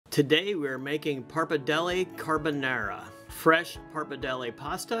Today we're making pappardelle carbonara. Fresh pappardelle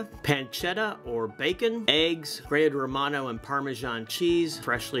pasta, pancetta or bacon, eggs, grated Romano and Parmesan cheese,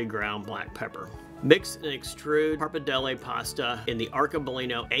 freshly ground black pepper. Mix and extrude pappardelle pasta in the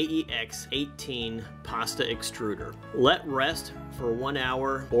Arcobaleno AEX18 pasta extruder. Let rest for 1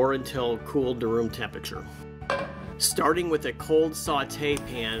 hour or until cooled to room temperature. Starting with a cold sauté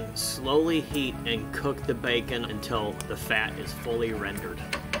pan, slowly heat and cook the bacon until the fat is fully rendered.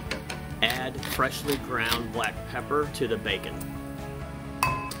 Add freshly ground black pepper to the bacon.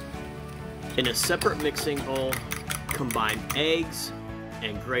 In a separate mixing bowl, combine eggs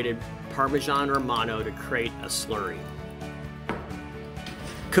and grated Parmesan Romano to create a slurry.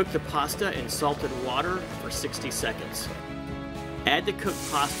 Cook the pasta in salted water for 60 seconds. Add the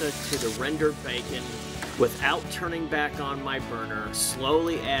cooked pasta to the rendered bacon. Without turning back on my burner,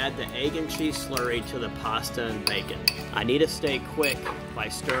 slowly add the egg and cheese slurry to the pasta and bacon. I need to stay quick by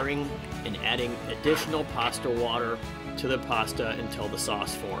stirring and adding additional pasta water to the pasta until the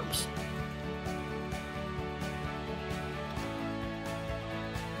sauce forms.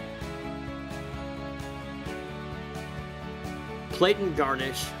 Plate and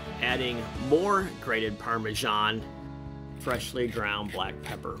garnish, adding more grated Parmesan, freshly ground black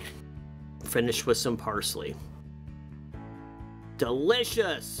pepper. Finish with some parsley.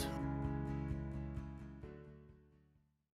 Delicious!